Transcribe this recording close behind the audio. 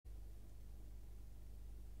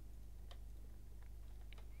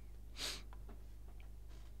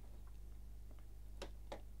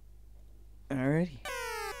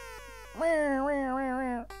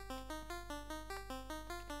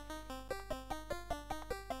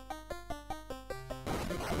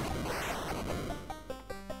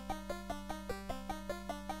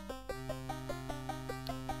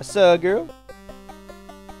What's up, girl?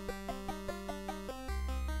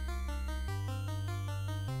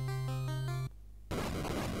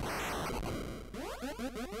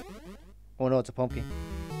 Oh no, it's a pumpkin.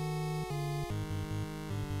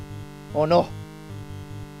 Oh no!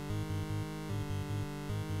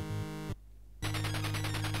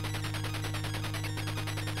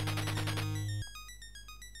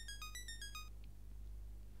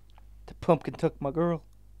 The pumpkin took my girl.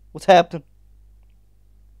 What's happening?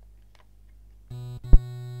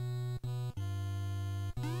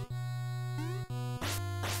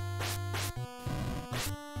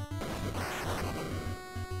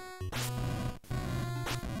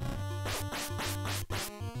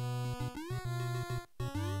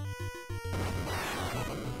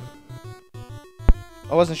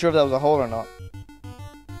 I wasn't sure if that was a hole or not.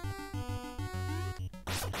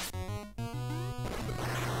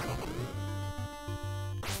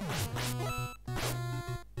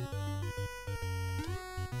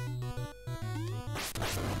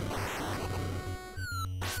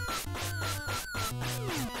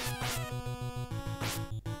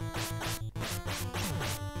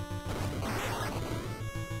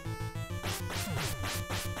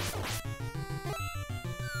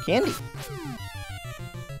 Candy.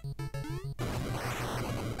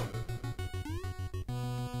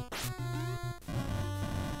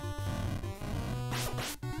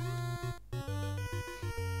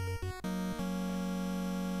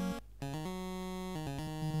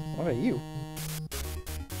 What are you?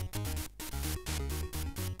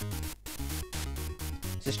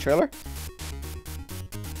 Is this trailer?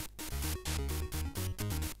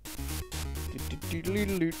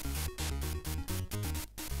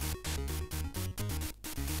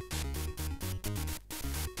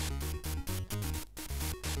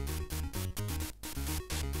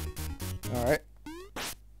 All right.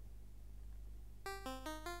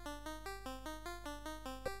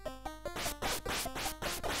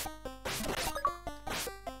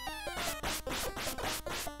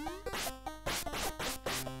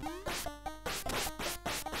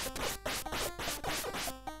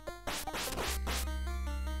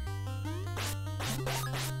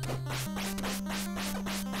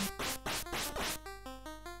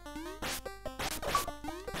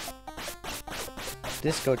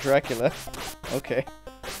 Disco Dracula. Okay.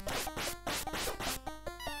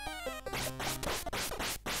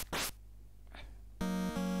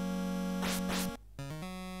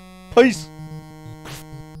 Peace.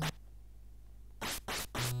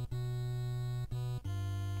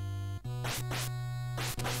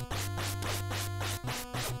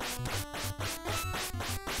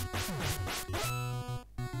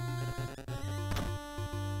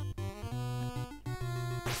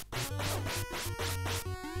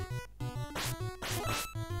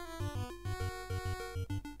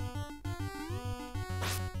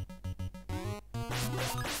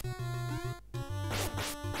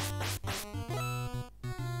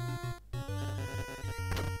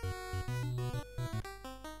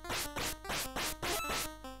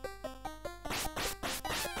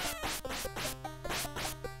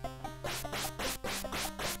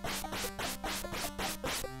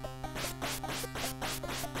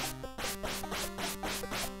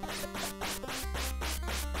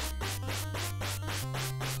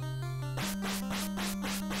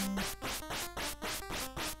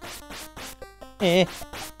 Eh.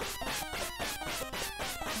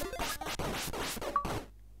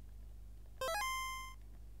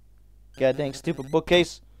 God dang stupid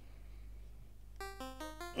bookcase.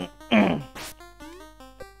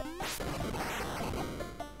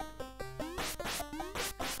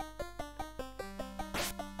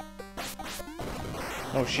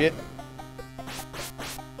 Oh shit.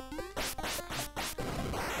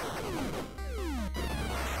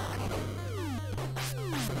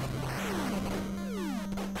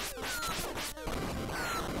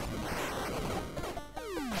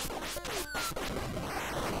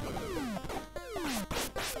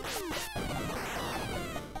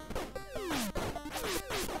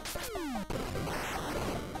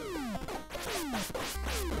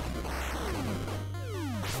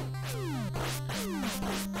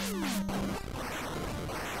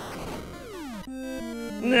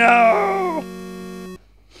 No!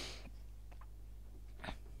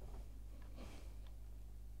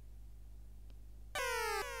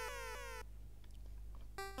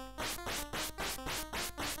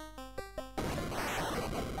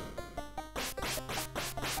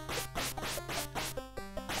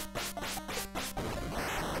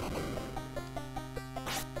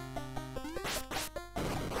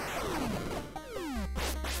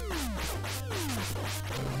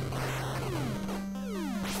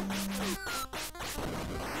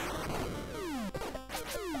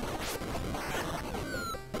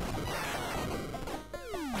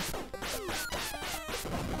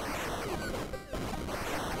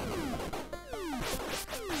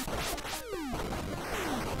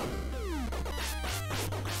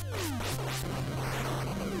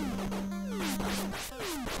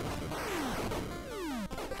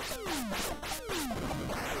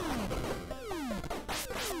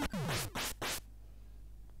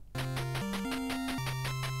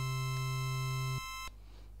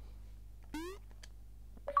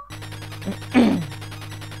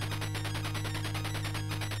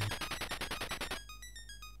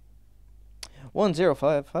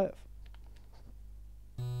 $1055.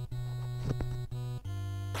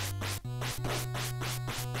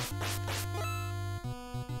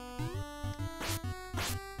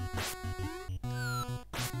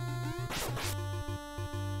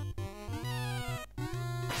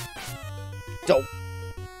 Dope.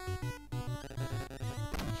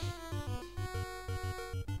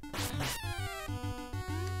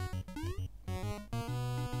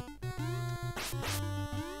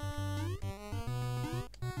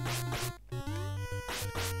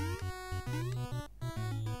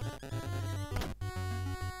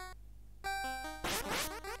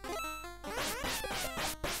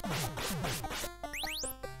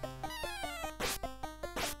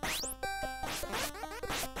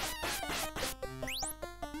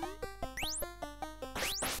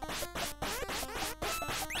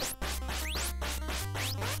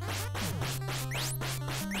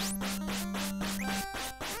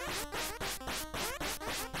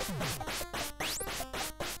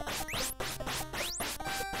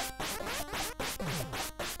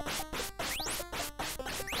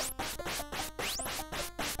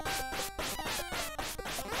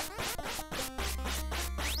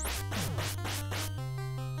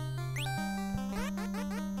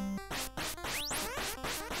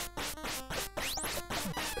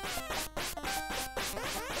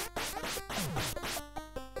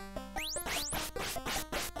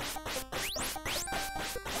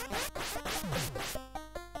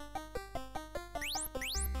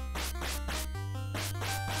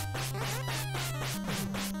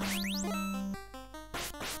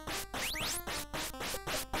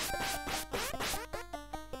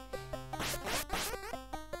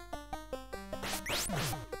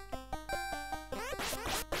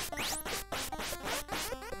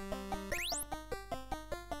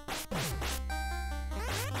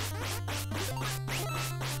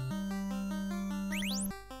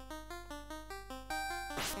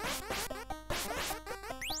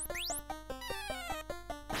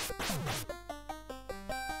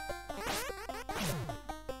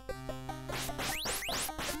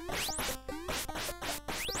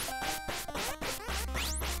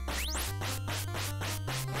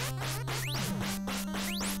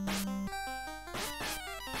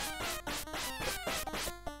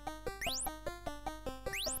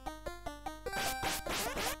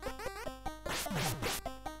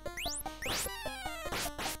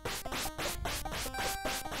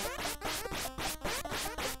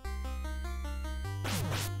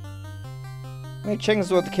 How many chickens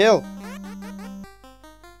do I have to kill?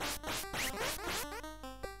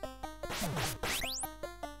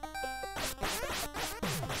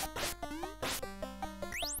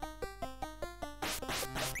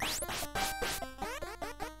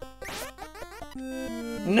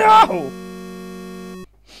 No!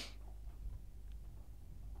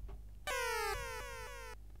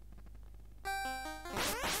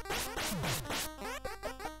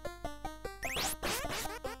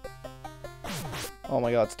 Oh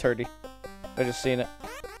my god, it's turdy. I just seen it.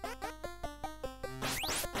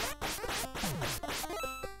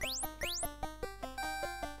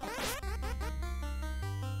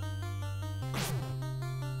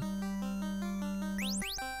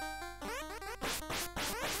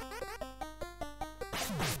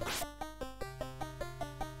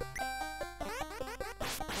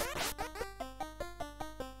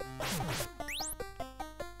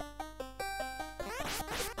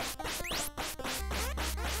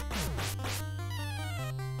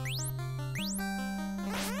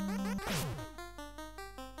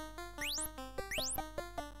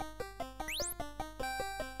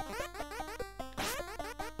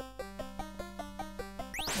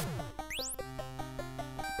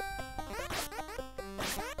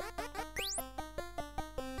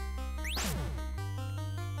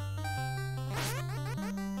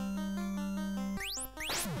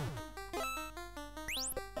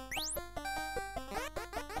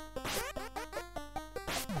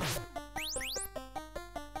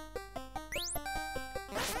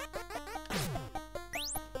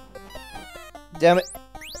 Damn it.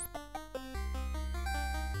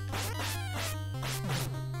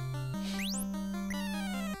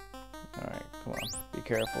 Alright, come on. Be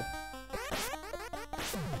careful.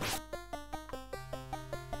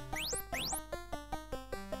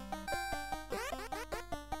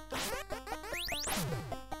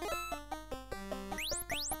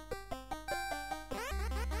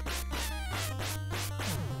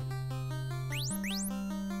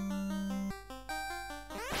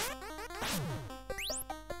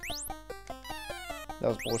 That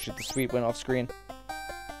was bullshit. The sweep went off screen.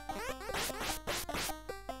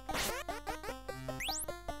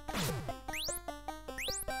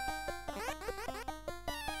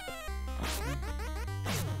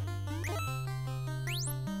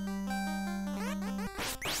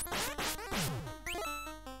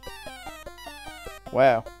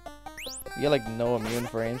 Wow. You get like no immune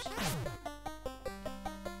frames.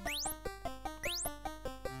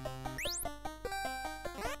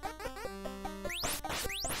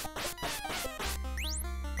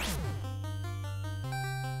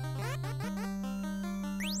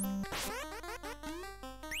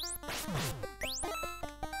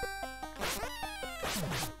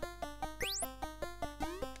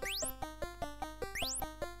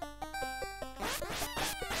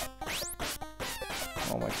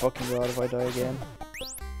 Oh my fucking god, if I die again.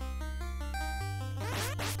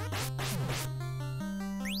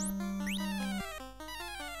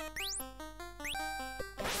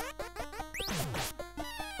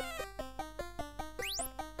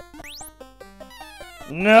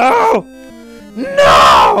 No!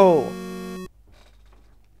 No!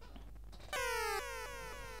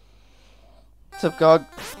 What's up, Gog?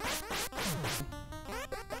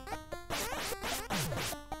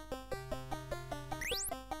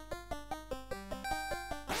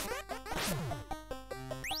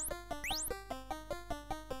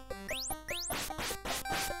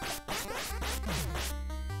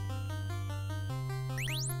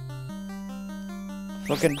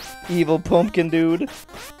 Fucking evil pumpkin dude.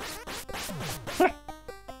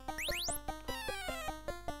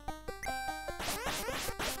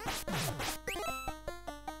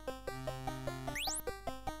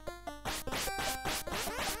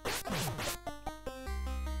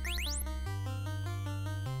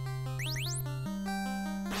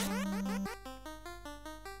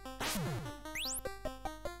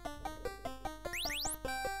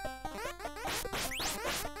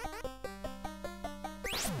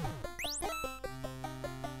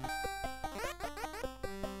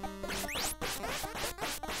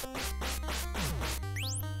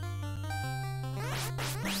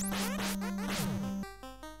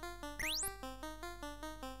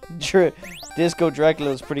 Disco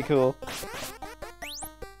Dracula is pretty cool.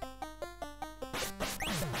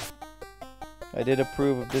 I did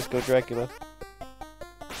approve of Disco Dracula.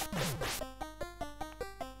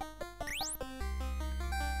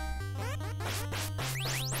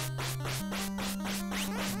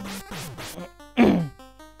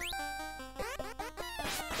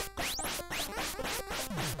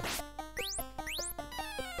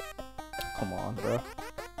 Come on, bro.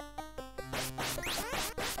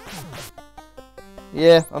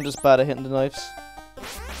 Yeah, I'm just bad at hitting the knives.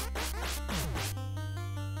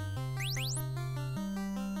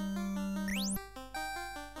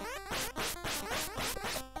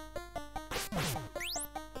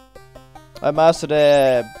 I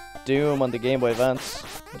mastered Doom on the Game Boy Advance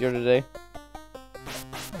the other day.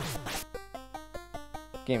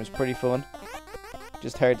 Game is pretty fun.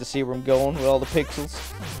 Just hard to see where I'm going with all the pixels.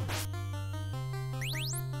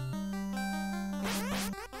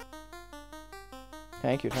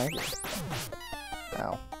 Thank you, thank you.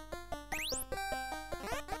 Ow.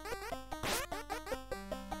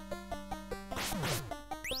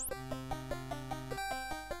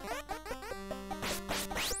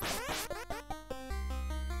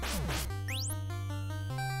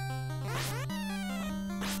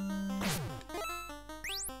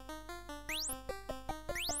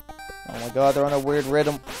 Oh my god, they're on a weird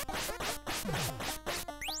rhythm.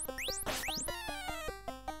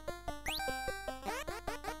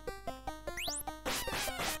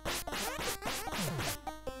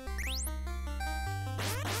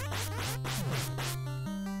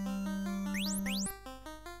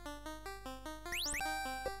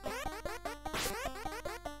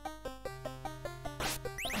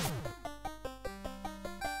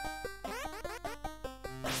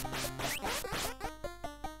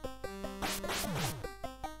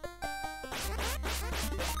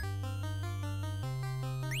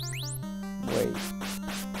 Wait.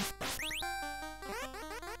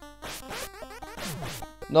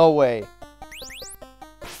 No way.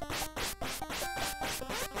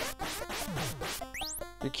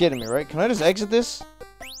 You're kidding me, right? Can I just exit this?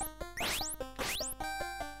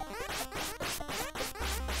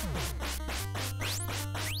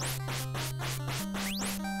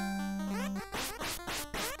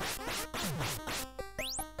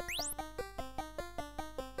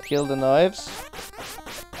 Kill the knives.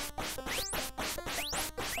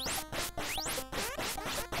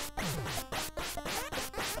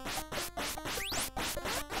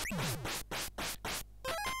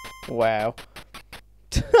 Wow.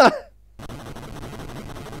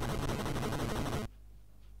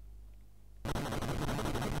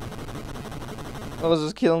 I was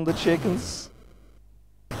just killing the chickens.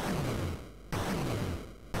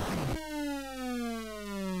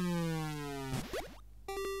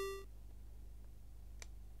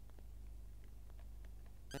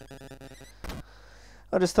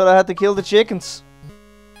 I just thought I had to kill the chickens.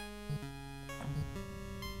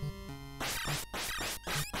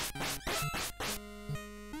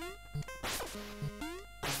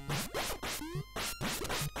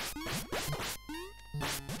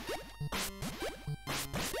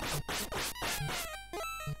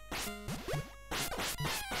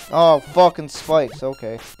 Oh, fucking spikes,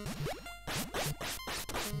 okay.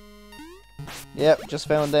 Yep, just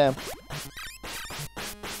found them.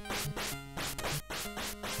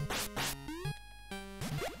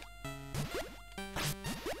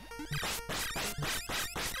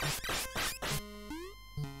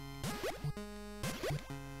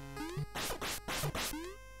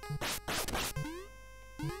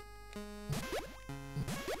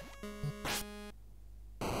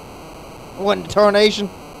 What in tarnation?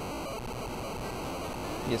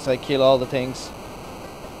 Yes, I kill all the things.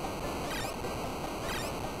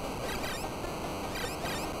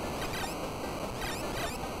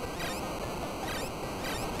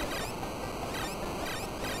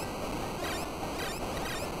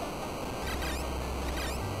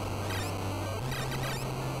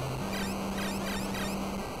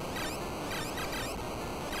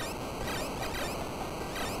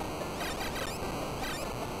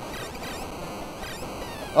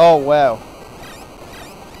 Oh, wow.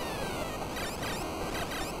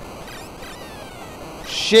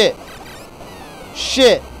 Shit.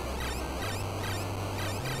 Shit.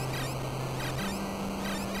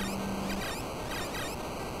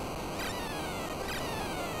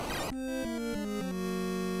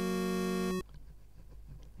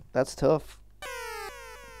 That's tough.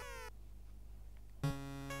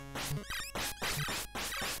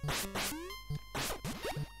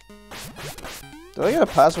 Do I get a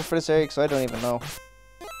password for this area? Because I don't even know.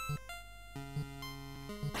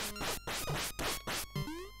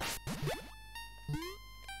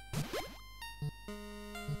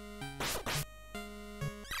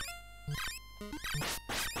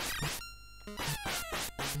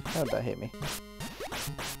 How'd that hit me?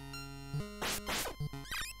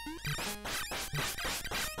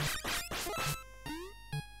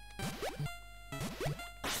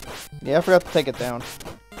 Yeah, I forgot to take it down.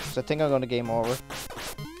 So I think I'm going to game over.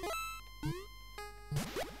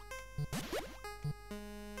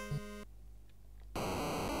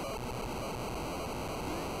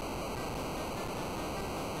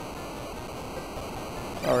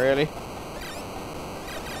 Oh, really?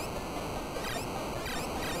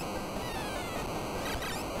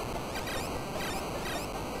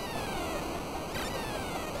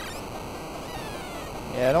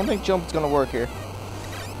 Yeah, I don't think jump's gonna work here.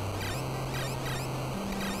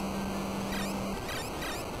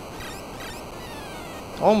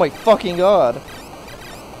 Oh my fucking god!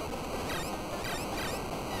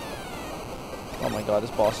 Oh my god,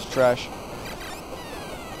 this boss is trash.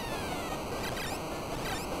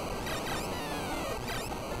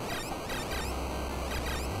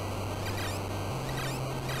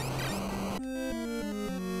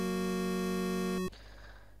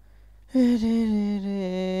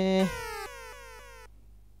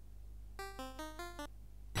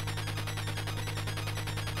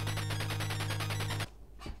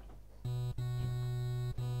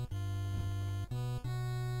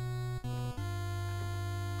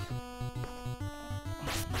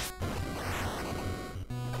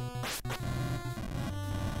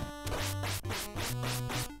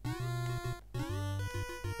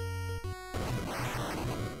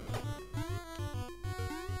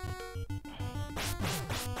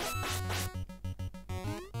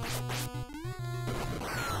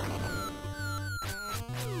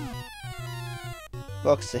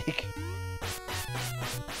 Fuck's sake.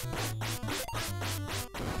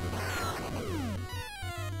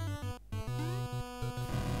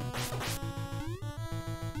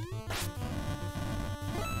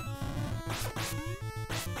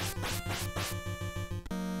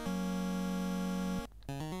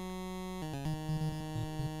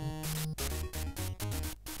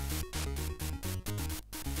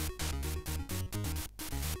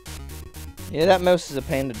 Yeah, that mouse is a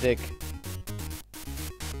pain in the dick.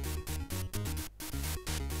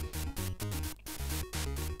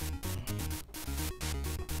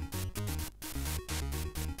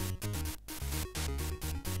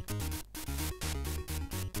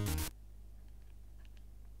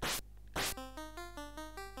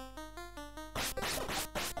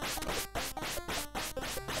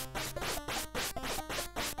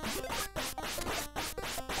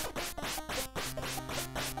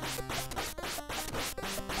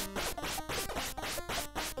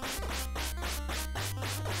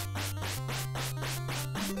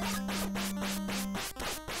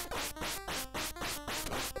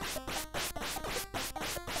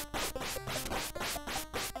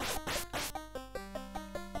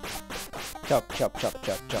 Chop, chop, chop,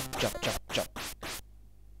 chop, chop, chop, chop, chop.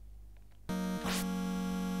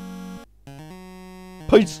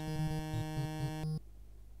 Peace!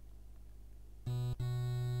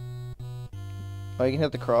 Oh, you can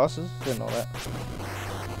hit the crosses? Didn't know that.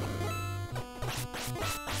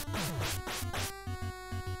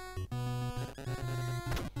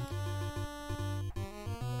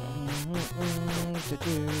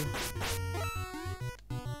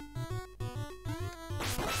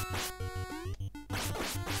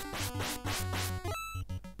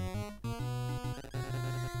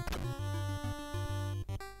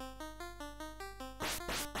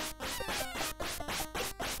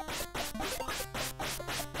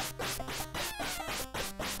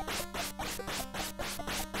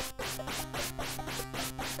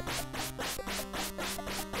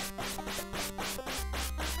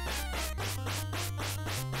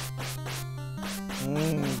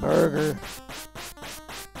 Burger.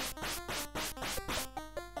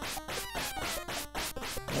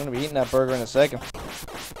 I'm gonna be eating that burger in a second.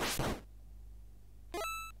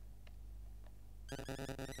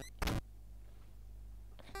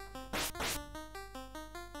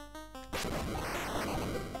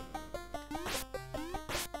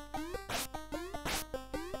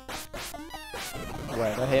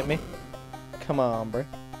 Wait, that hit me? Come on, bro.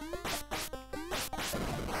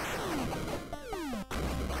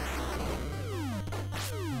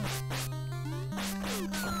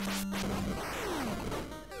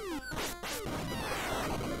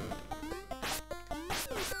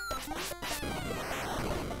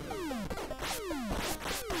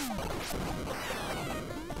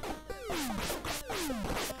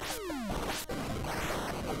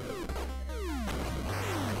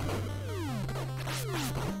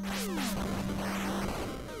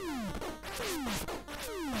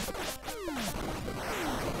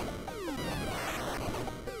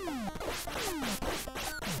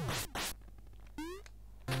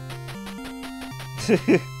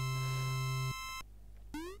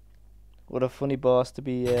 What a funny boss to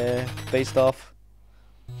be based off.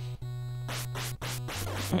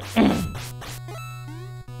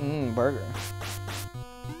 Burger.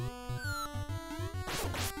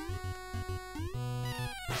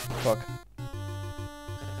 Fuck.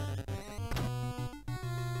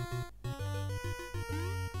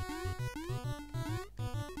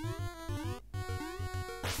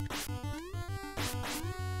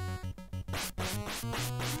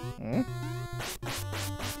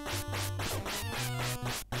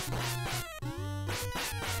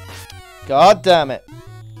 God damn it.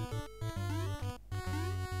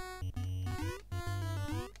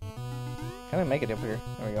 Can I make it up here?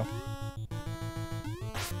 There we go.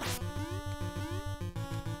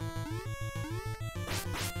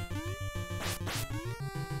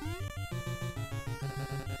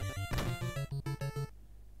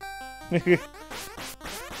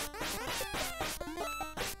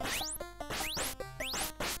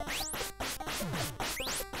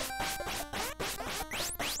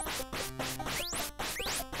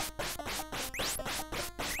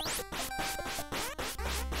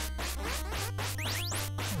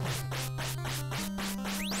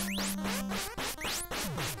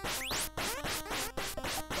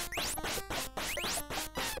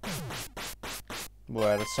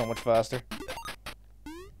 Boy, that's so much faster.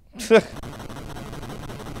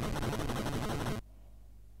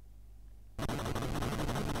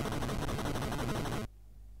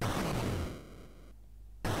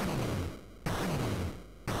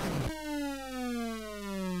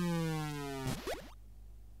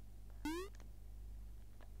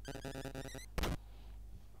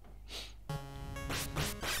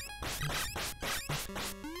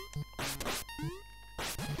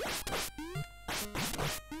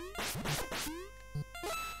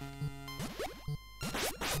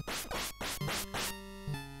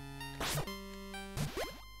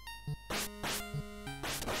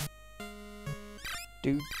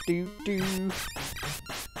 Do do do.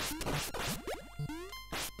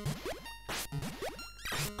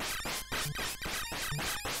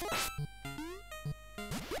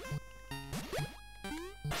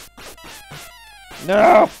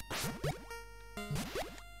 No.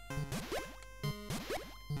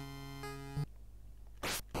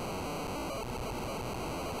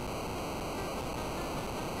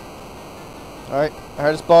 Alright,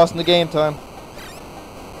 hardest boss in the game time.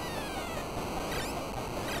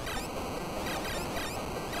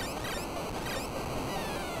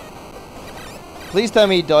 Please tell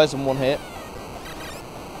me he dies in one hit.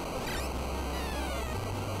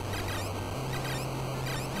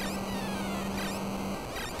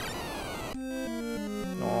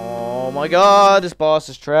 Oh my god, this boss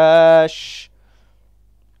is trash.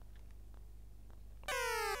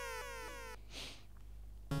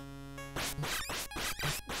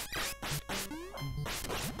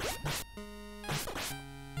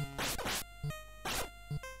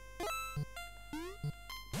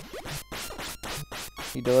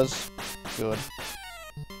 He does. Good.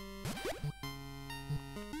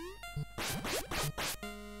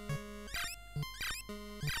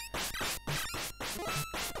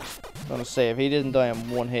 I'm gonna say, if he didn't die in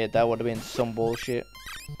one hit, that would have been some bullshit.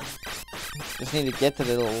 Just need to get to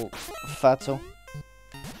the little fatso.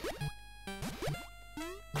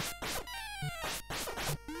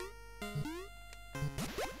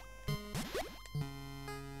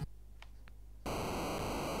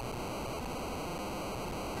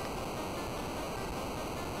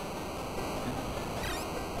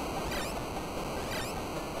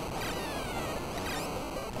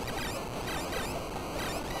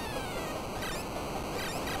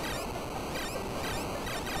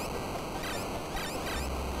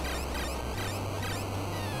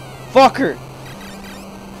 Fucker!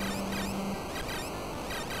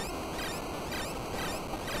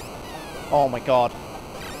 Oh my god.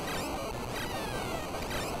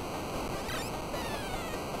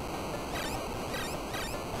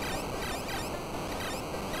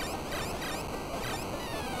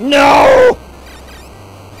 No!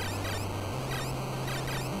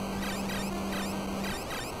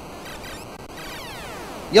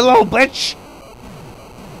 You little bitch!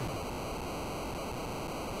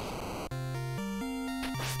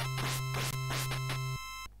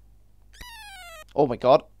 Oh my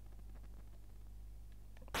god.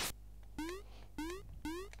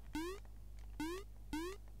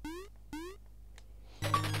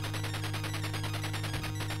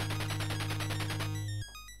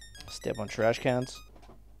 Step on trash cans.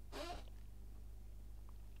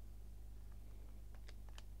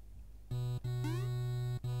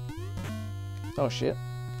 Oh shit.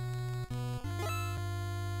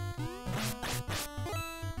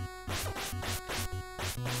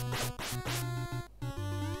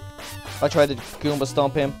 I tried to Goomba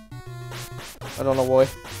stomp him. I don't know why.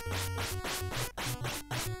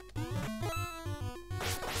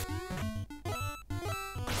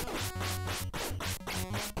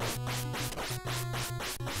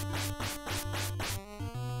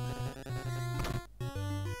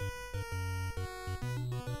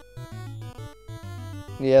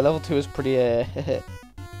 Yeah, level 2 is pretty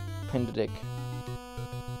pain to dig.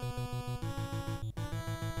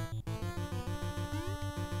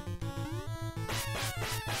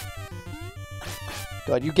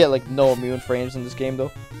 God, you get like no immune frames in this game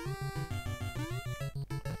though.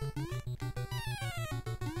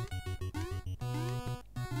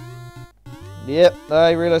 Yep,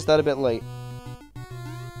 I realized that a bit late.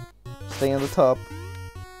 Stay on the top.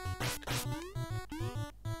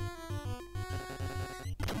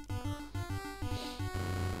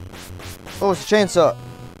 Oh, it's a chainsaw.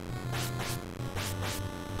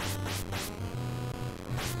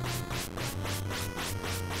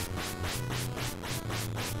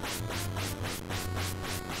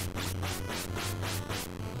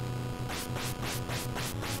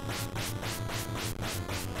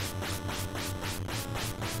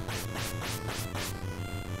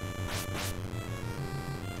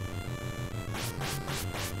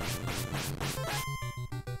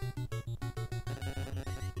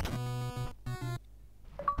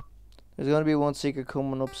 There's gonna be one secret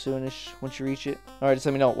coming up soonish once you reach it. Alright, just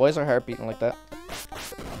let me know. Why is our heart beating like that?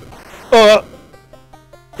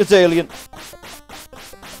 It's alien.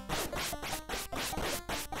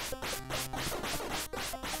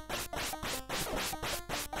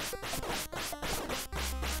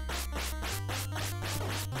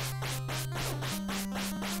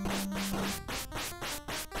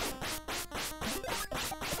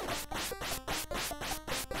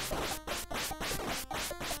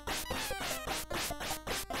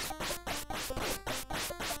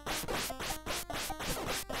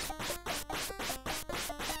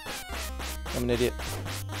 I'm an idiot.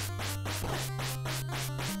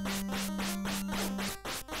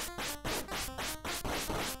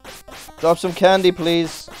 Drop some candy,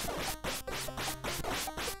 please.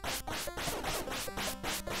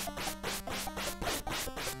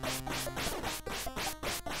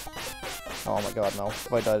 Oh my god, no.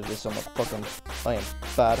 If I die to this, I'm I am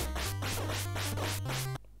bad.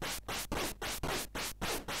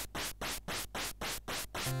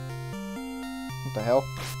 What the hell?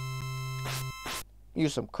 You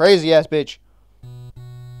some crazy ass bitch.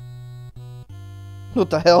 What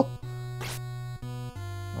the hell?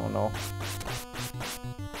 Oh no.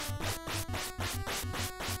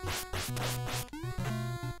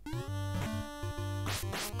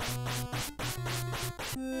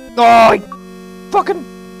 Oh,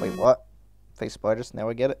 fucking. Wait, what? Face spiders. Now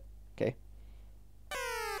I get it. Okay.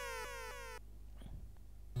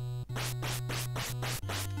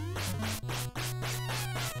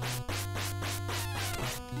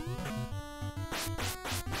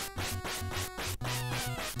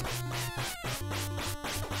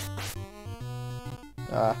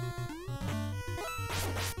 Ah.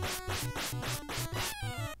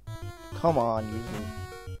 Come on, you.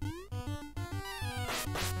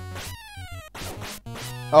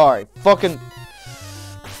 Alright, fucking.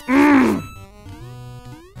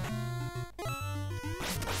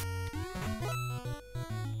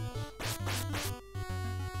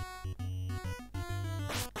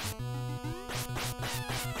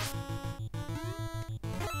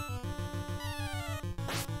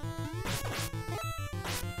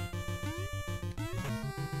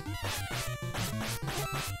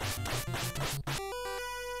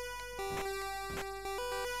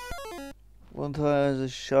 One time has a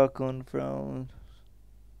shotgun from.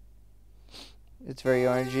 It's very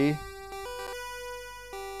RNG.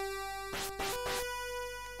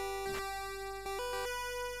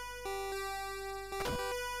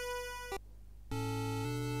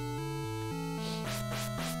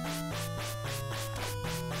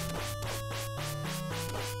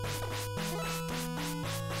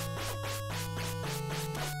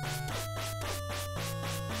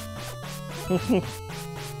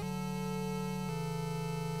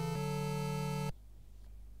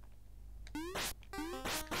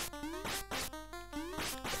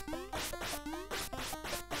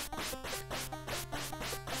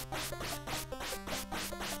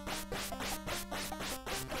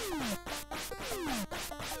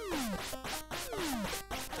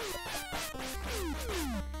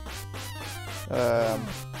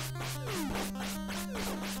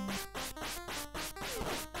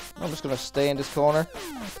 I'm just gonna stay in this corner.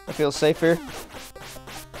 I feel safe here.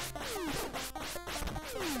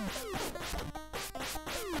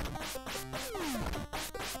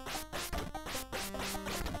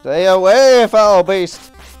 Stay away, foul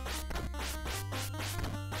beast!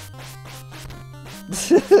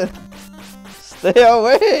 Stay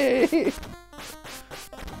away!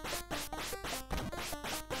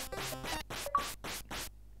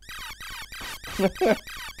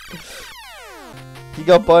 He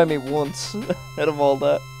got by me once out of all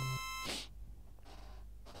that.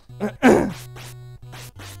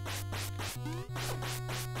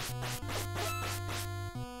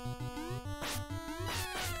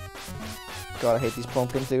 God, I hate these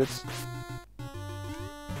pumpkin dudes.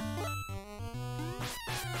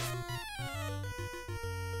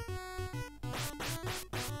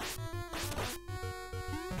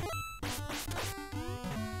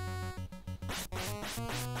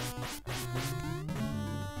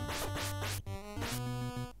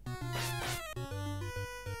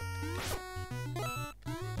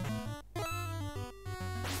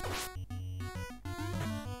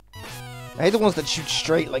 I hate the ones that shoot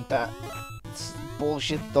straight like that. It's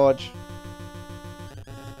bullshit dodge.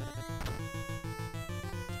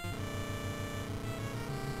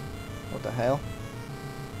 What the hell?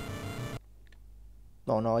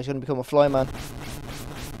 Oh no, I shouldn't become a flyman.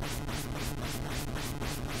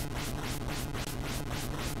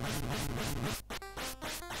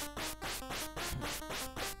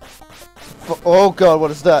 Oh god, what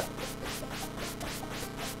is that?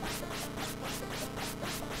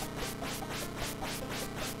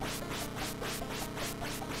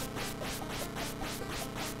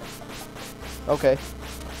 Okay.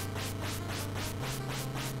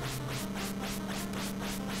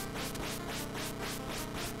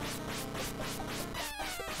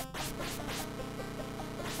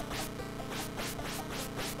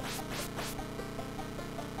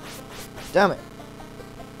 Damn it.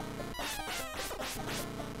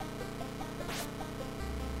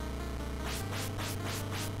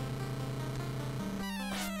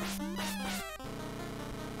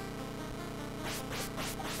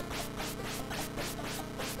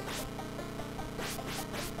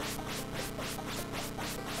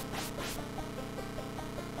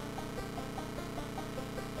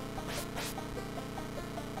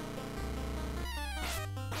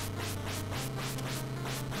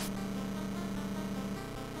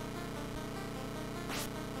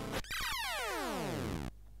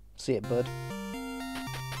 See it, bud.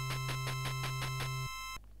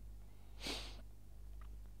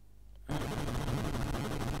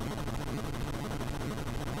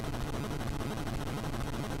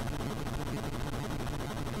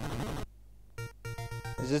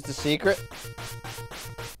 Is this the secret?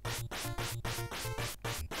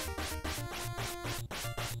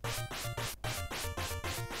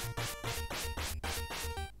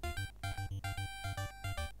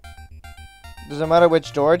 Does it matter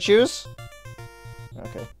which door I choose?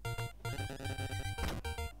 Okay.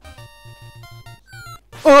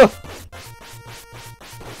 Ugh!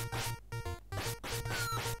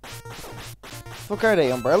 Fuck are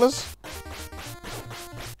they, umbrellas?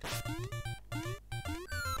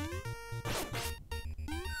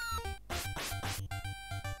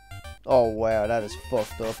 Oh wow, that is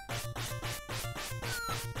fucked up.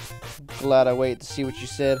 Glad I waited to see what you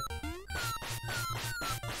said.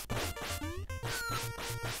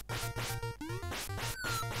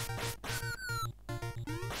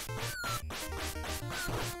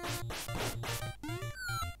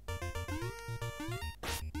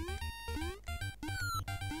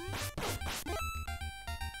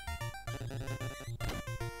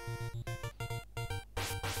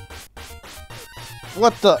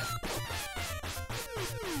 What the?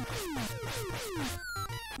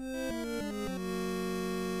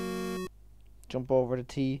 Jump over the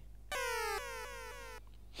T.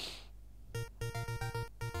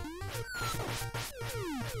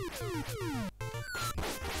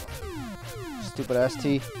 Stupid ass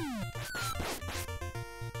T.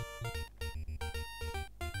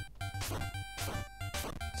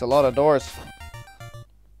 It's a lot of doors.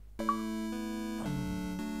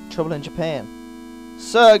 Trouble in Japan.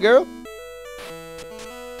 Sir, girl.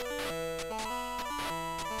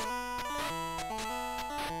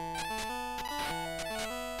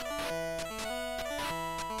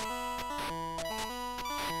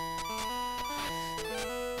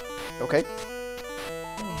 Okay.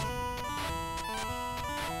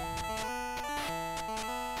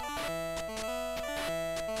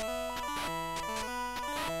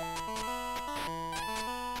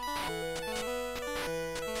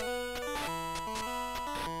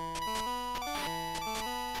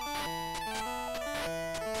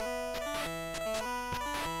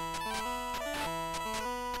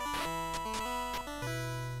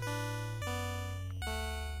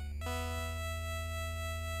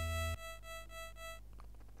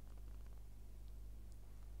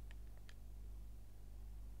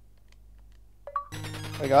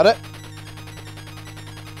 I got it.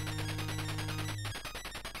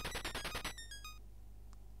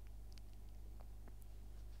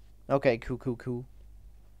 Okay, cool.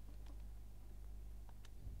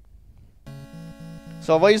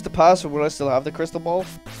 So if I use the password, will I still have the crystal ball?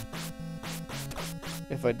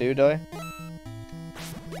 If I do die?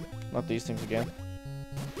 Not these things again.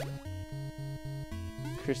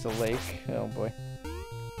 Crystal Lake. Oh boy.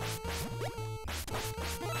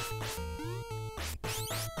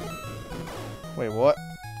 Wait, what?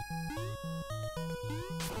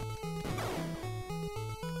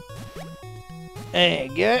 Hey,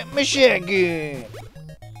 get my shotgun.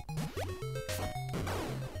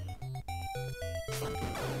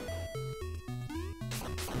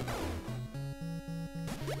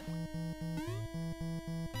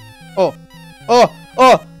 Oh! Oh!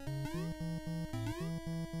 Oh!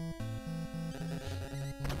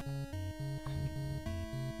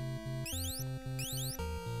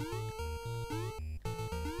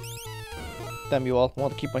 Damn you all, I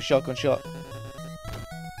want to keep my shotgun shot.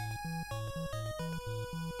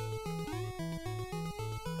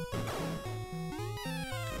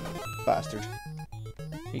 Bastard.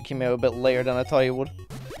 You came out a bit later than I thought you would.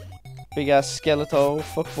 Big ass skeleton,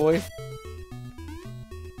 fuck boy.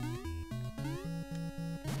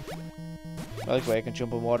 I like the way I can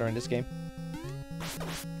jump in water in this game.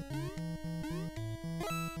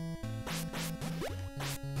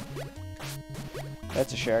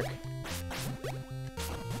 That's a shark.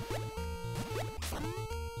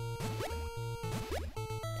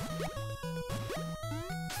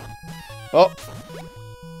 Oh!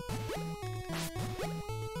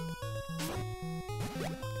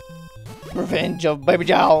 Revenge of Baby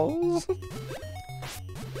Jaws!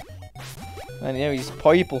 And now he's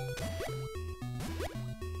purple.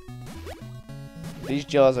 These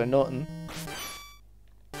jaws are nothing.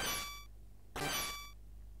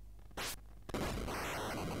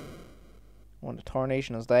 What a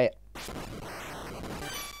tarnation is that?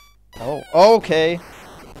 Oh, okay.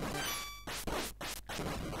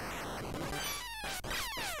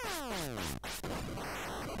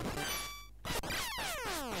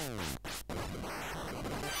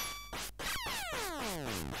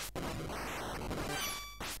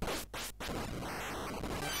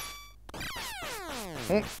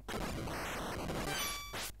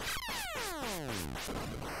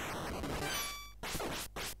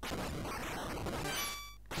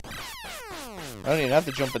 I don't even have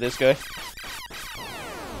to jump at this guy.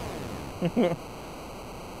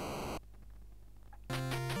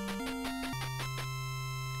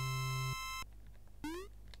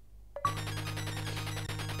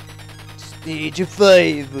 Age of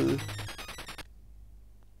 5.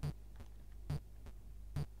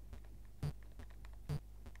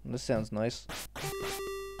 This sounds nice.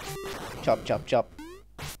 Chop, chop, chop.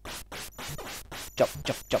 Chop,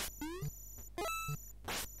 chop, chop.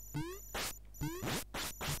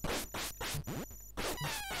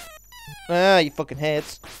 Ah, you fucking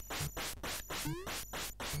heads.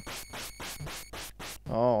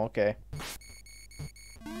 Oh, okay.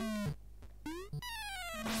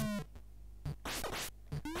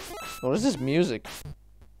 What is this music?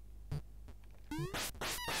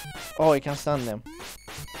 Oh, I can't stand them.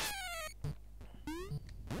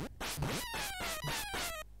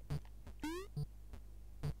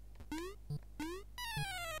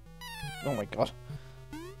 Oh my god.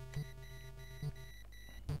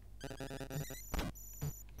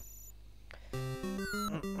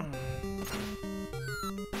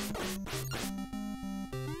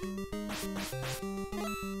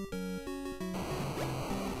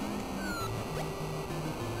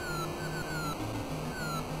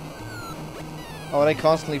 Oh, they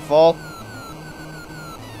constantly fall.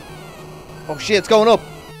 Oh shit, it's going up.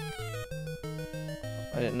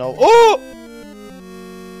 I didn't know. Oh!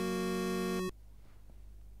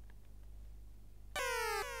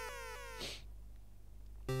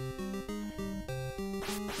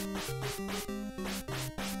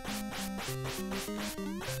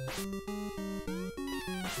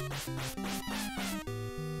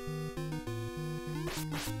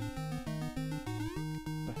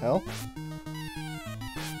 The hell?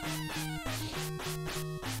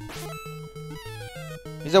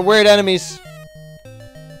 These are weird enemies.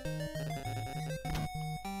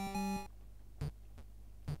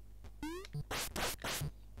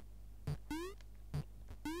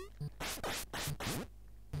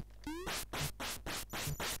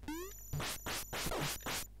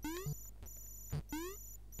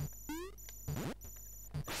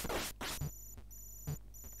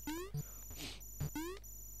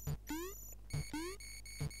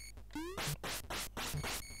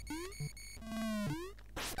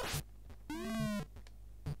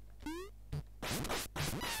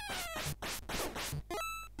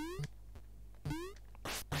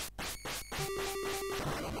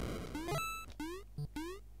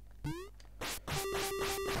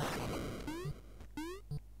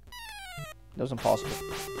 That was impossible.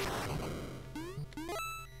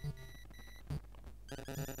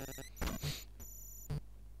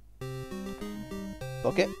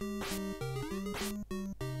 Bucket.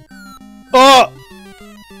 Oh!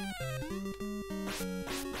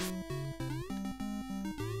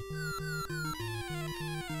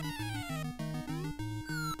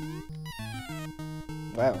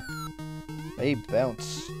 Wow. They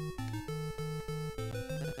bounce.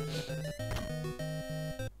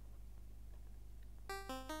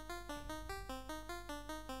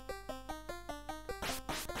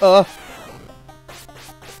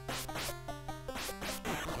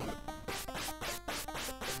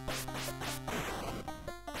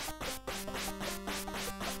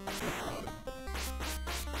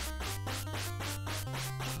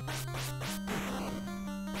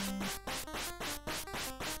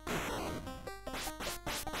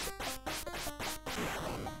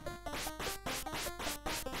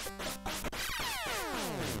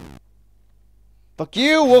 Fuck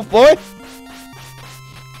you, wolf boy!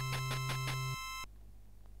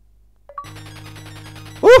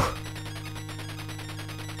 Woo!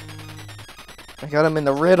 I got him in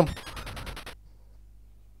the rhythm.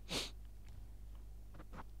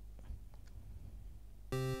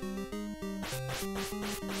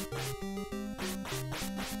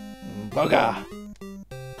 Bugger!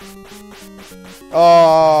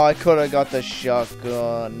 Oh, I could have got the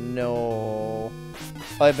shotgun. No.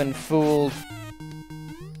 I've been fooled.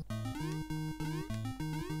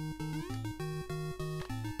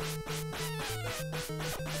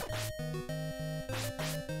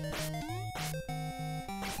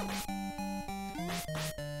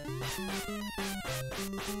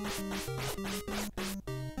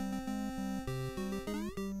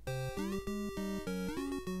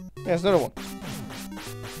 Yeah, there's another one.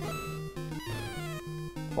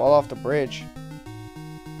 Fall off the bridge.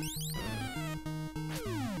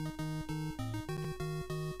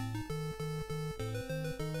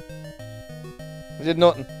 I did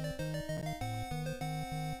nothing.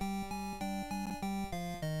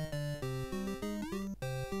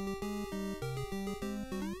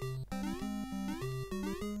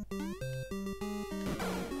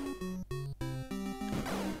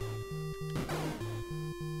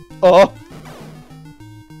 Oh.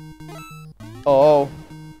 Oh.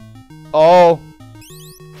 Oh.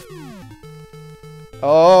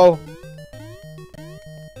 Oh.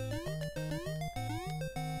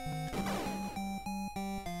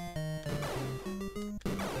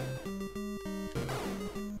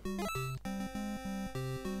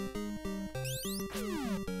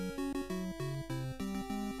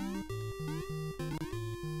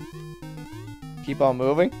 Keep on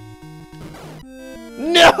moving.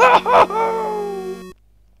 No!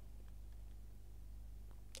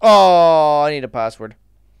 Oh, I need a password.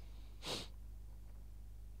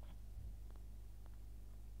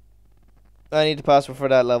 I need the password for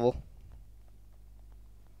that level.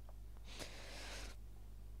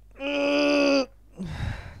 Do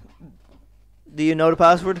you know the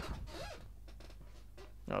password?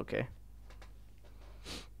 Okay.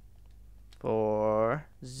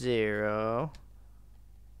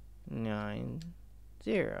 4090.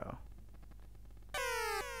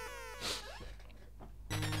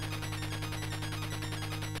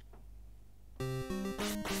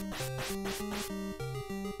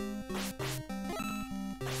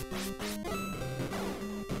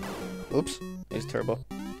 Oops, it's turbo.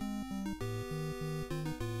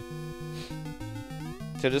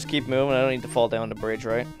 So just keep moving. I don't need to fall down the bridge,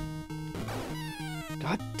 right?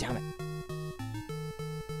 God damn it.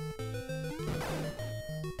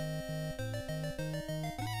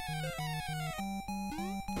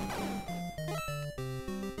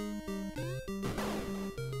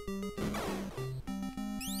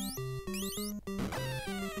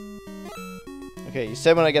 Okay, you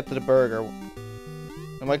said when I get to the burger.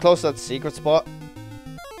 Am I close to that secret spot?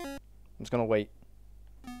 I'm just gonna wait.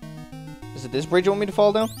 Is it this bridge you want me to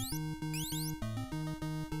fall down?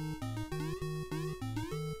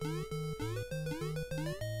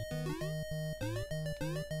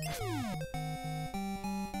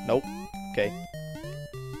 Nope. Okay.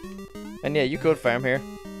 And yeah, you could farm here.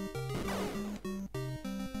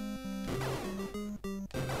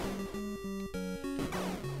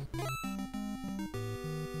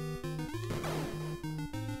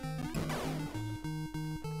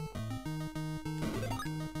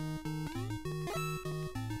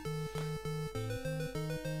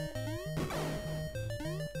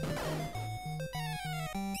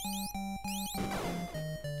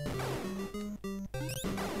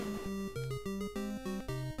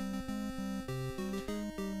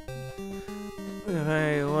 If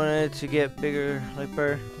I wanted to get bigger life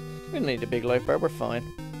bar, we don't need a big life bar, we're fine.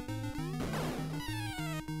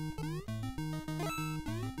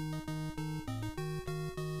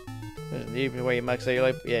 Even the way you max out your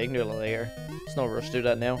life, yeah, you can do it later. It's no rush to do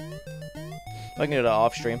that now. I can do that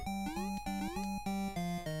off stream.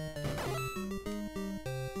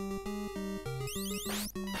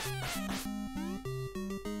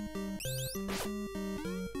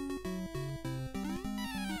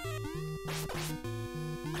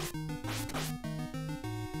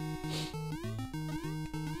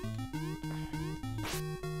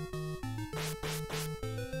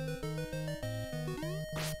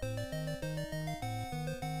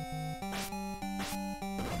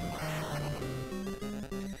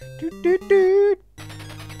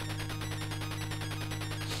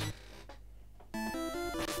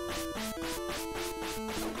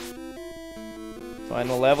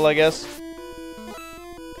 Final level, I guess.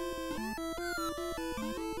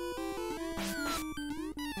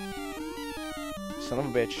 Son of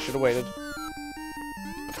a bitch, should have waited.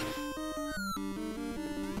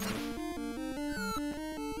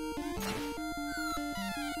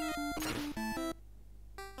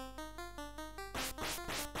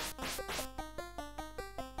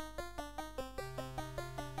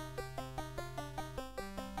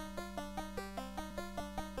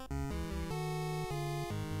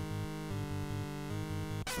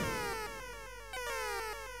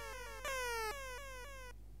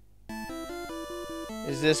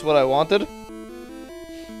 Is this what I wanted?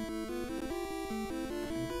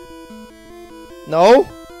 No?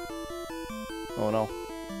 Oh no.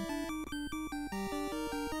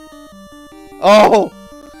 Oh!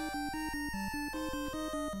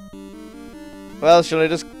 Well, should I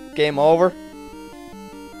just game over?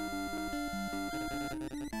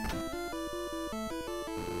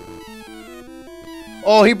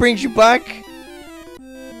 Oh, he brings you back?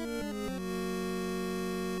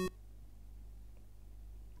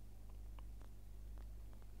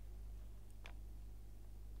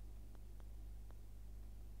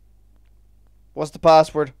 What's the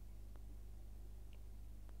password?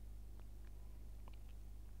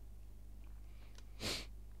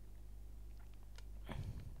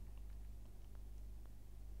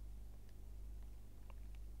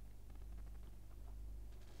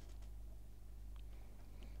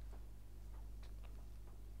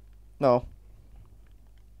 No.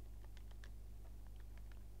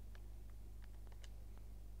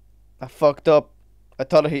 I fucked up. I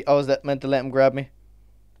thought I was meant to let him grab me.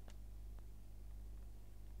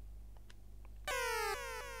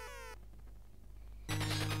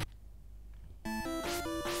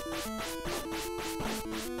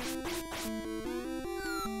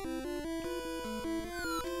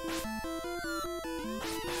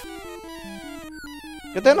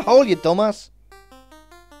 Get down the hole, you dumbass.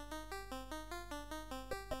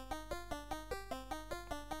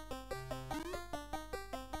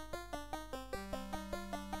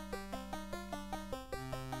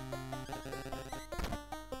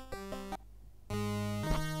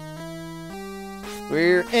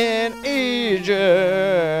 We're in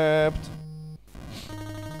Egypt.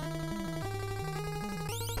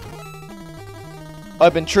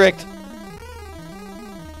 I've been tricked.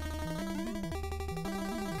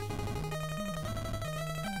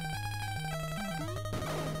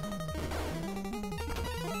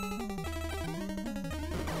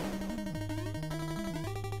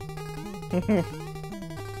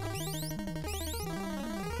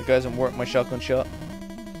 The guys I'm working my shotgun shot.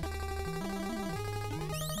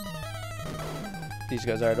 These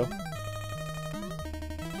guys are though.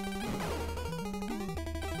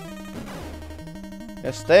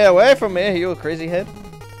 Yeah, stay away from me, you crazy head.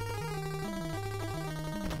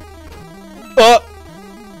 Oh!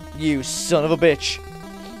 You son of a bitch.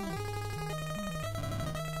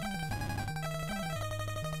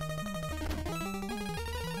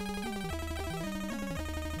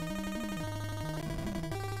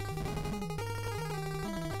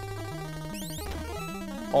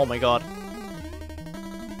 Oh my god.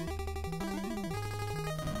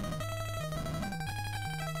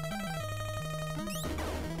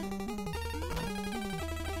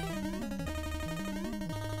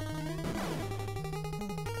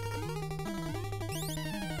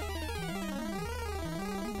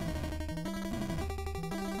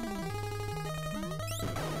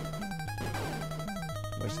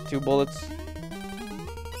 Wasted 2 bullets.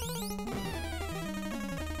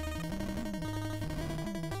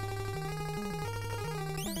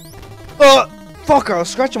 Oh! Fucker, I was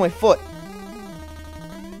scratching my foot.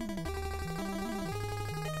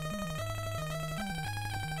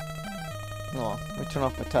 Oh, let me turn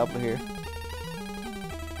off my tablet here.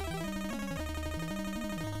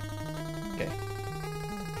 Okay.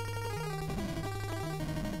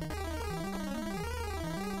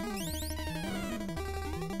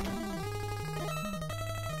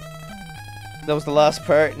 That was the last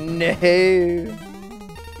part. No.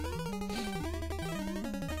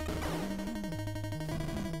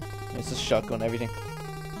 It's a shotgun, everything.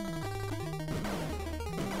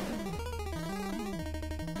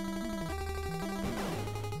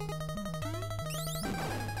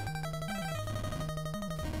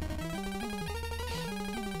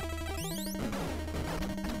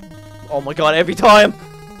 Oh my god, every time!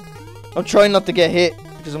 I'm trying not to get hit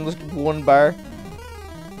because I'm just 1 bar.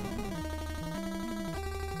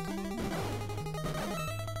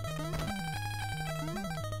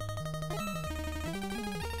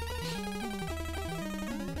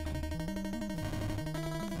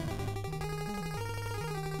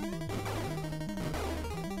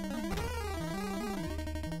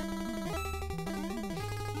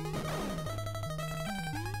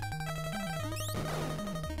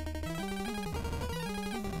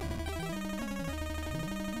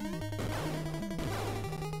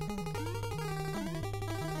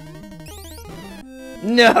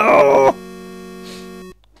 No!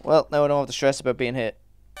 Well, now I don't have to stress about being hit.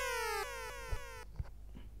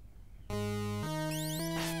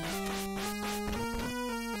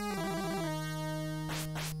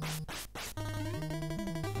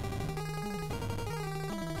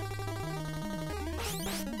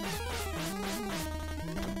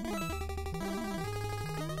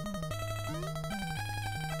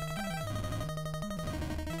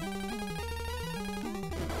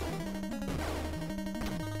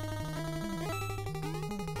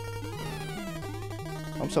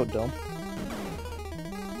 I'm so dumb.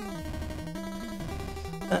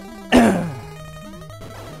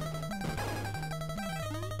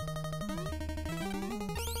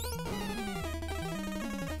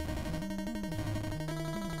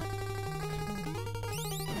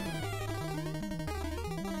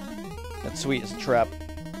 That's sweet as a trap.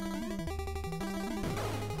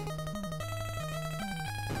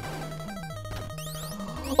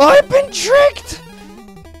 I've been tricked!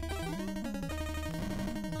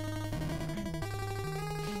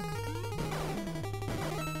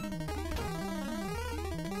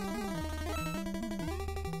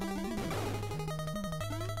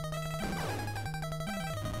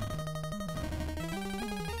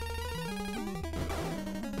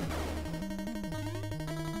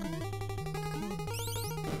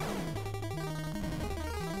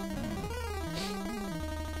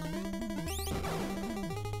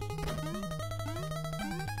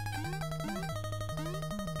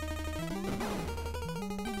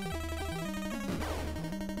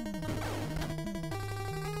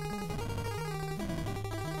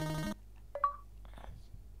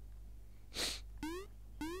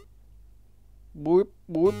 Boop,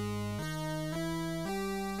 boop.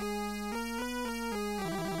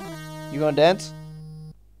 You gonna dance?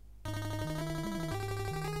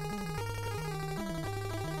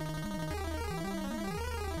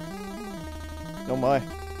 Oh my.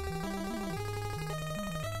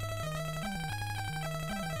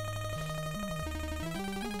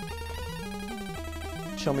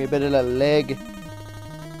 Show me a bit of that leg.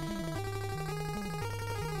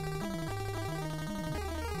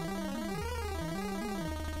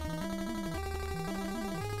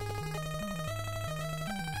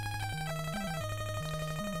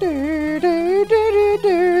 Do, do, do, do,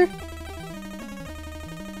 do.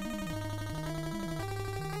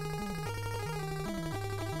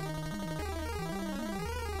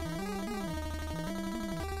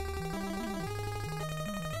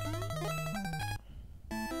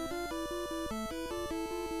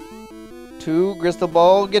 Two crystal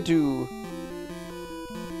ball, get two.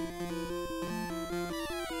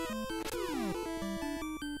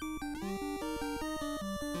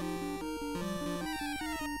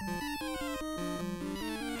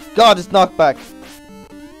 God, it's knockback.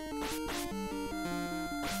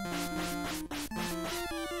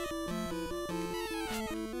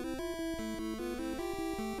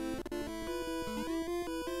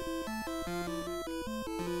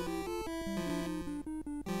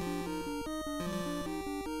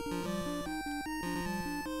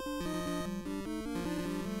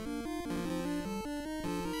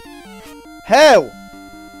 How?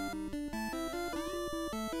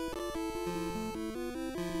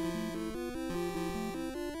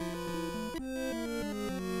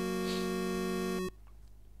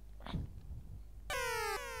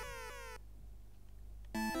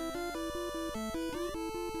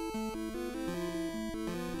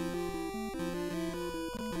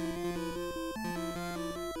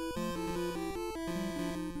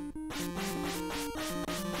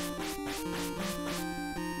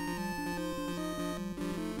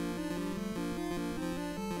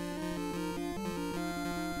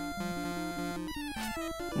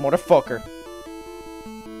 Motherfucker.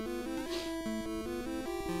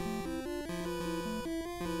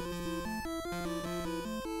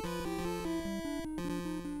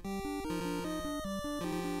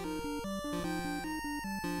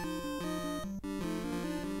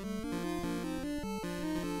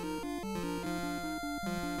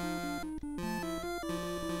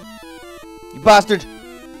 You bastard!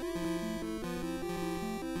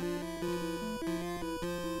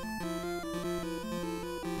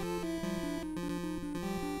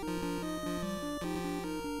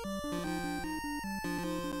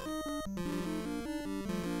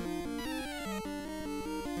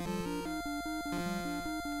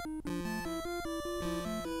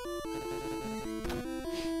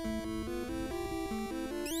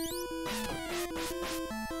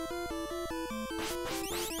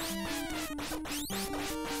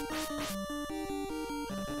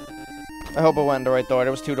 I hope I went the right door. There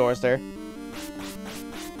was two doors there.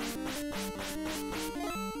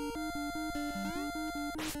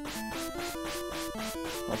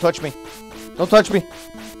 Don't touch me. Don't touch me.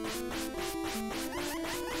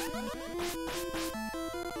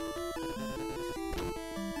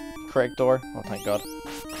 Correct door. Oh, thank God.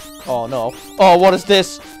 Oh, no. Oh, what is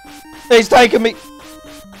this? He's taking me.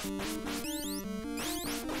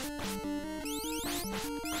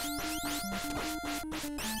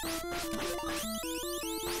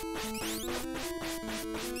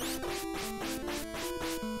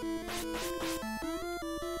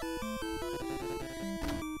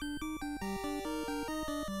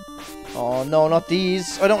 Oh no, not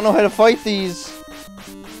these. I don't know how to fight these.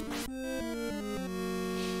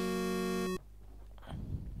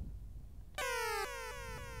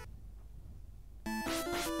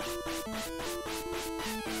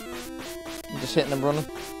 I'm just hitting them running.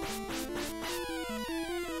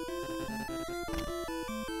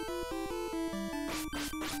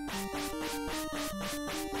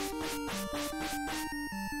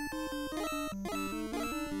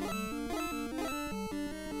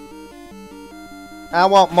 I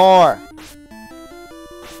want more.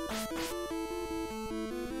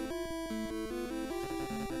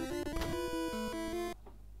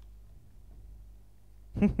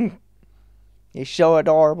 You're so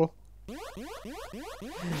adorable.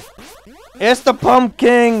 It's the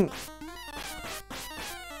pumpkin.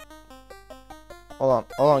 Hold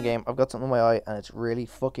on, game. I've got something in my eye, and it's really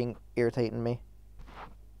fucking irritating me.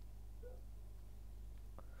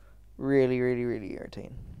 Really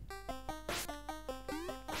irritating.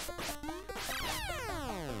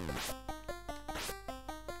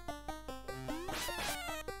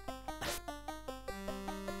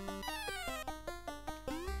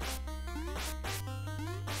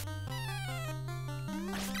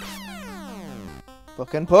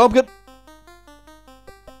 Fucking pumpkin.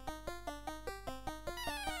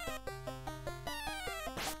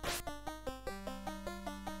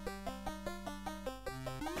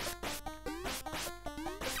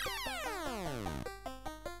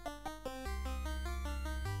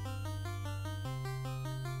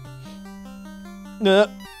 No.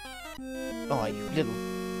 Oh, you little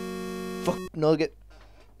fuck nugget.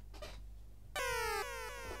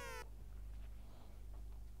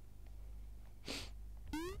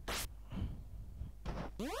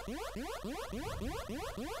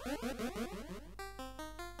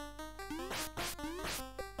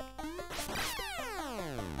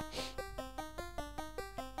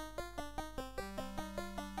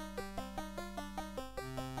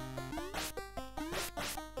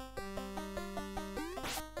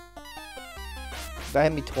 That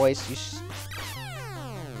hit me twice. You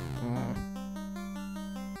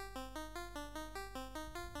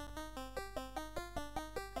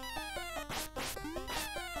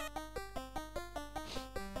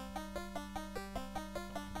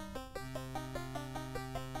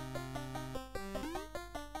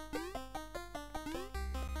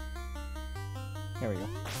There we go.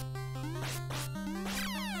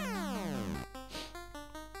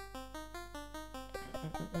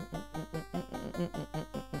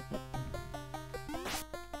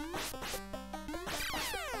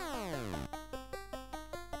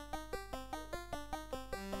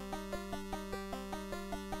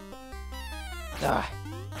 Ah.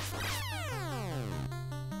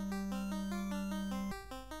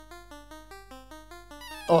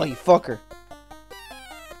 Oh, you fucker.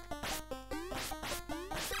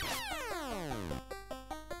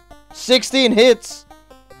 "16 hits.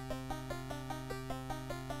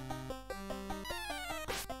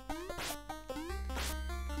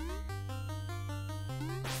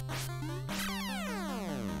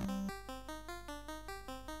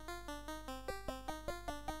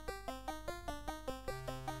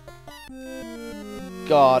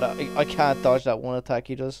 God, I can't dodge that one attack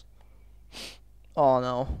he does. Oh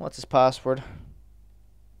no, what's his password?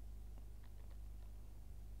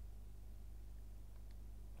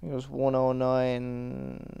 It was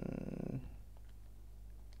 109.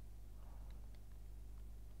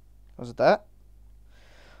 Was it that?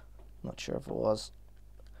 Not sure if it was.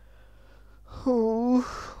 Oh,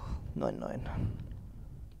 99.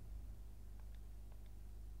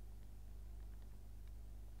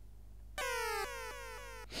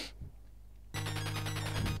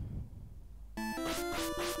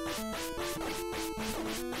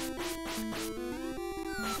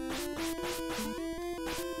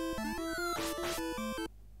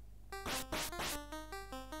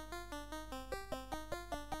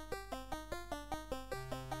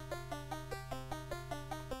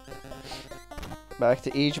 Back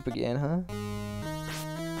to Egypt again, huh?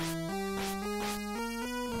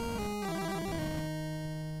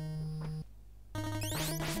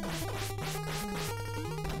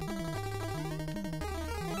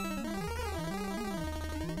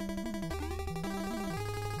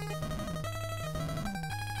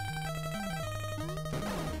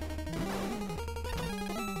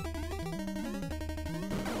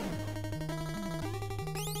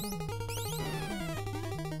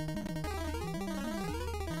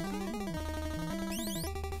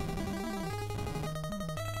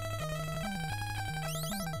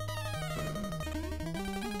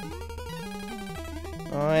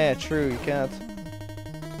 Oh yeah, true, you can't.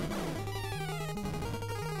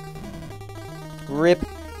 RIP.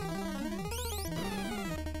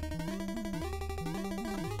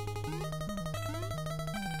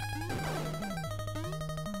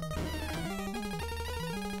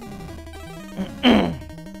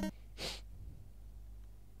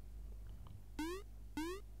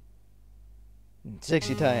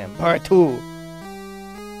 Sexy time, part 2.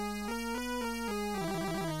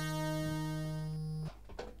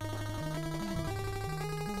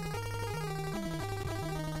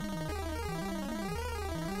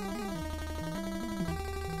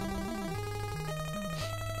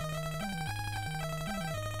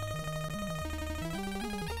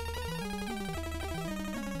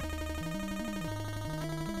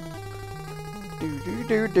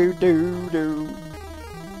 Do.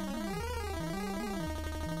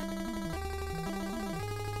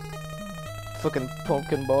 Fucking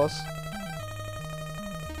pumpkin boss.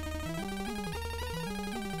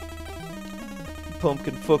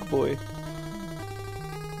 Pumpkin fuckboy.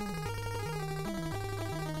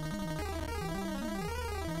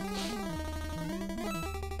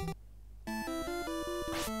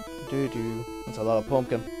 Do. That's a lot of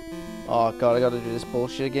pumpkin. Oh god, I gotta do this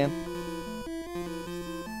bullshit again.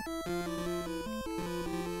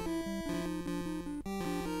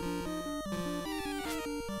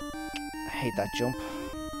 hate that jump.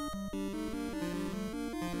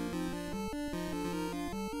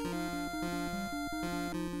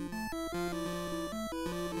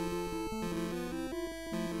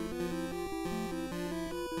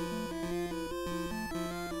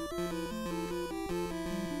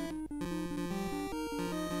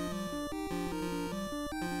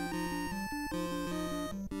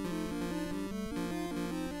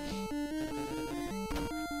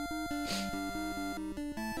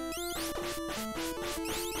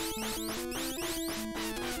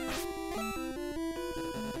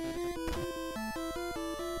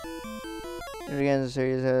 Again, the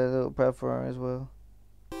series had a little platform as well.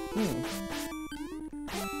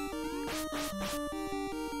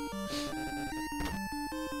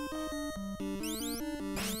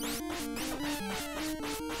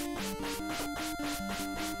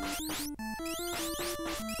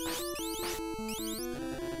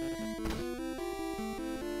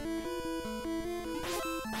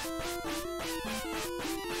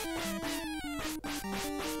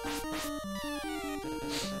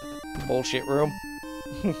 Bullshit room.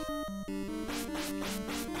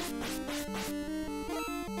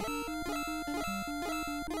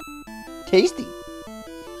 Tasty.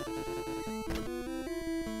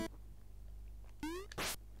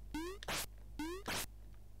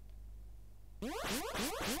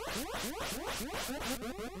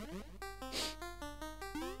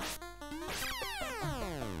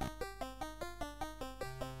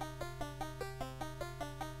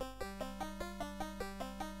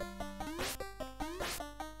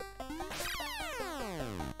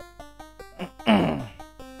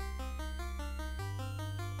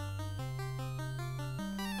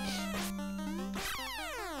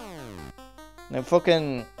 Now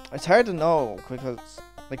fucking, it's hard to know because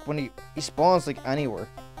like when he spawns like anywhere,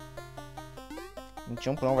 and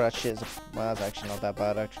jumping over that shit is well, that's actually not that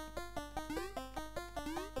bad actually.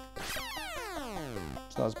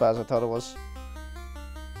 It's not as bad as I thought it was.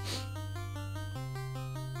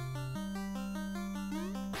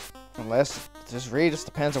 Unless it just really just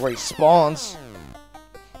depends on where he spawns.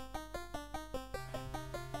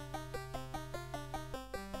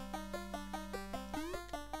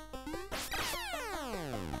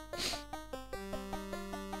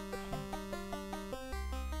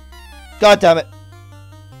 God damn it.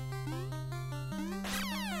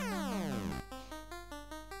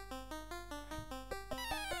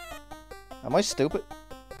 Am I stupid?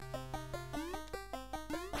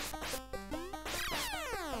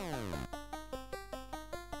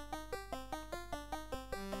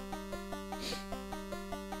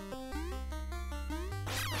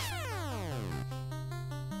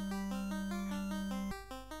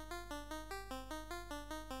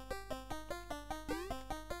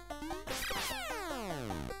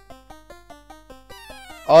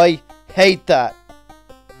 I hate that.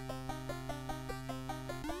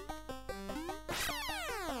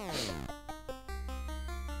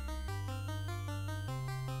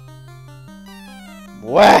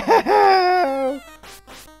 Wow.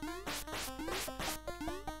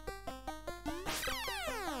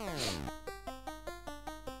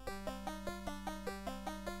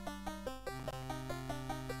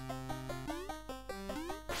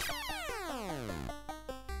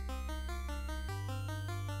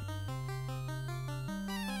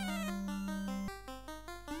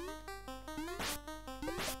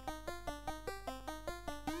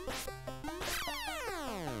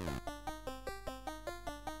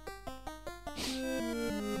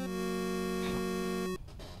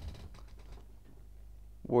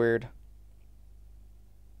 Weird.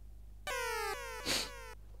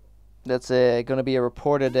 That's gonna be a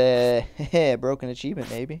reported broken achievement,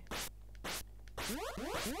 maybe.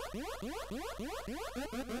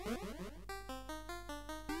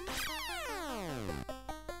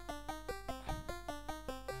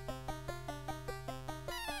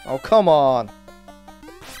 Oh, come on.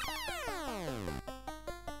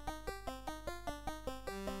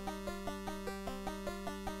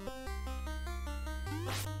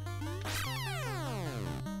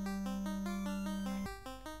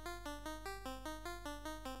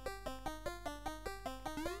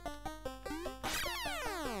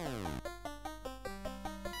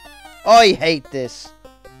 I hate this.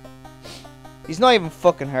 He's not even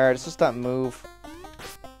fucking hard, it's just that move.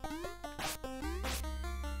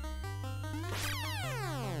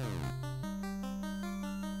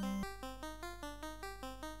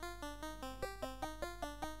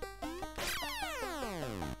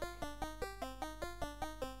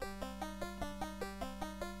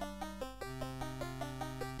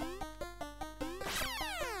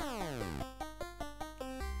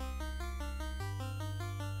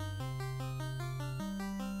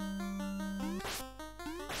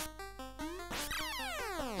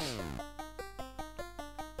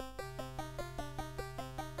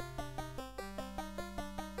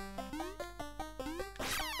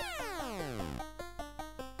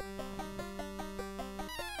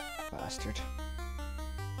 bastard.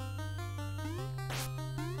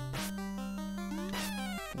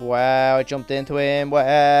 Wow, I jumped into him.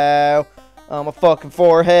 Wow. On my fucking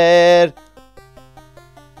forehead.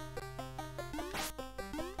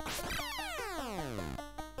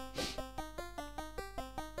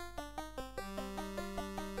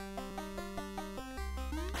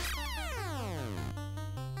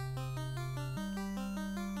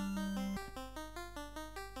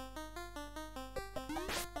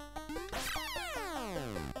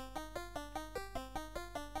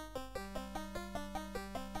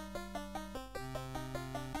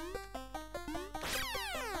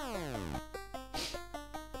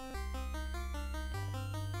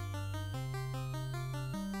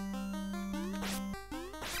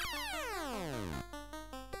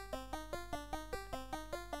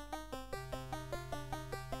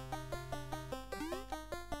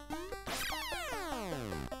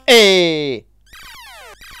 Hey!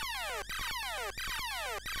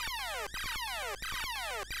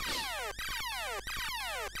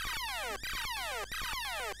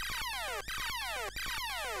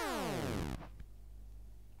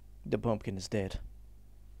 The pumpkin is dead.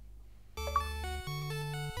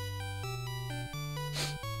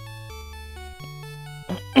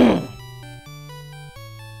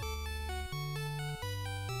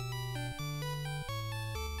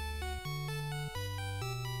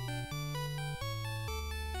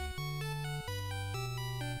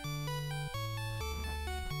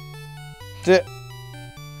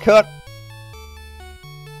 Cut.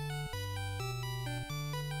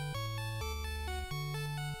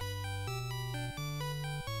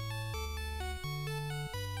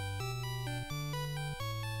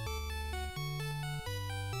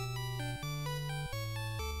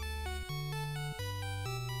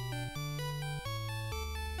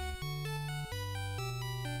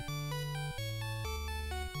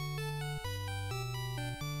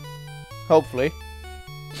 Hopefully.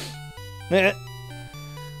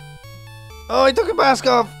 Oh, I took a mask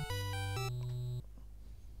off.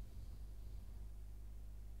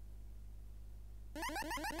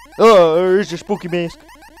 Oh, there's your spooky mask.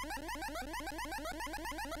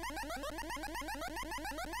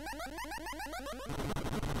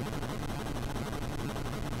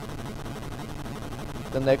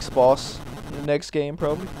 The next boss in the next game,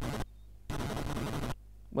 probably.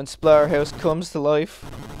 When Splatterhouse comes to life.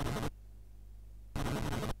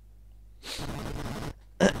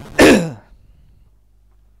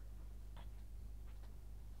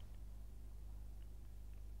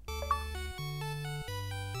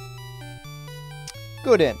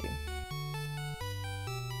 Good ending.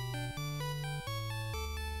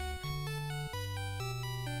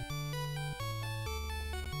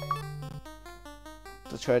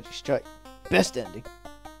 The tragic strike. Best ending.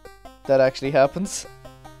 That actually happens.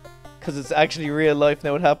 Because it's actually real life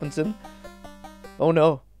now it happens in. Oh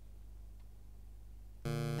no.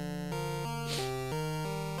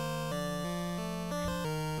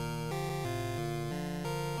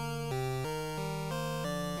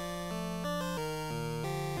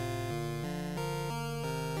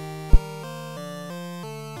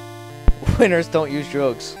 Winners don't use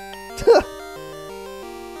drugs.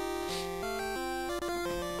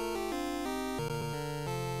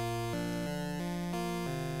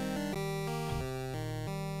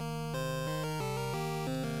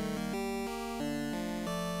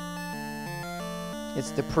 It's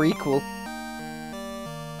the prequel.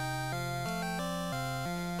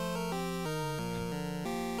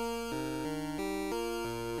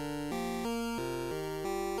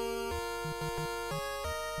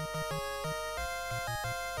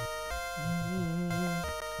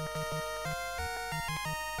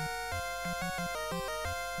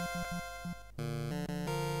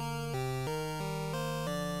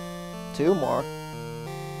 Two more.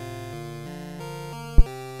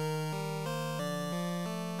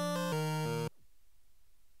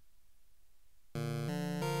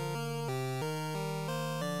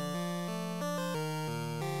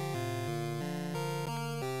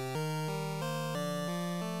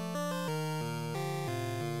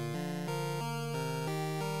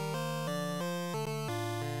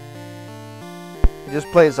 It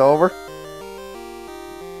just plays over.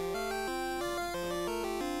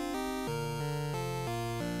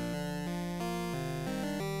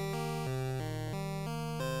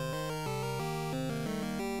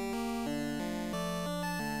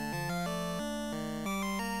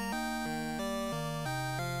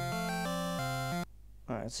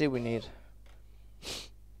 Alright, let's see what we need.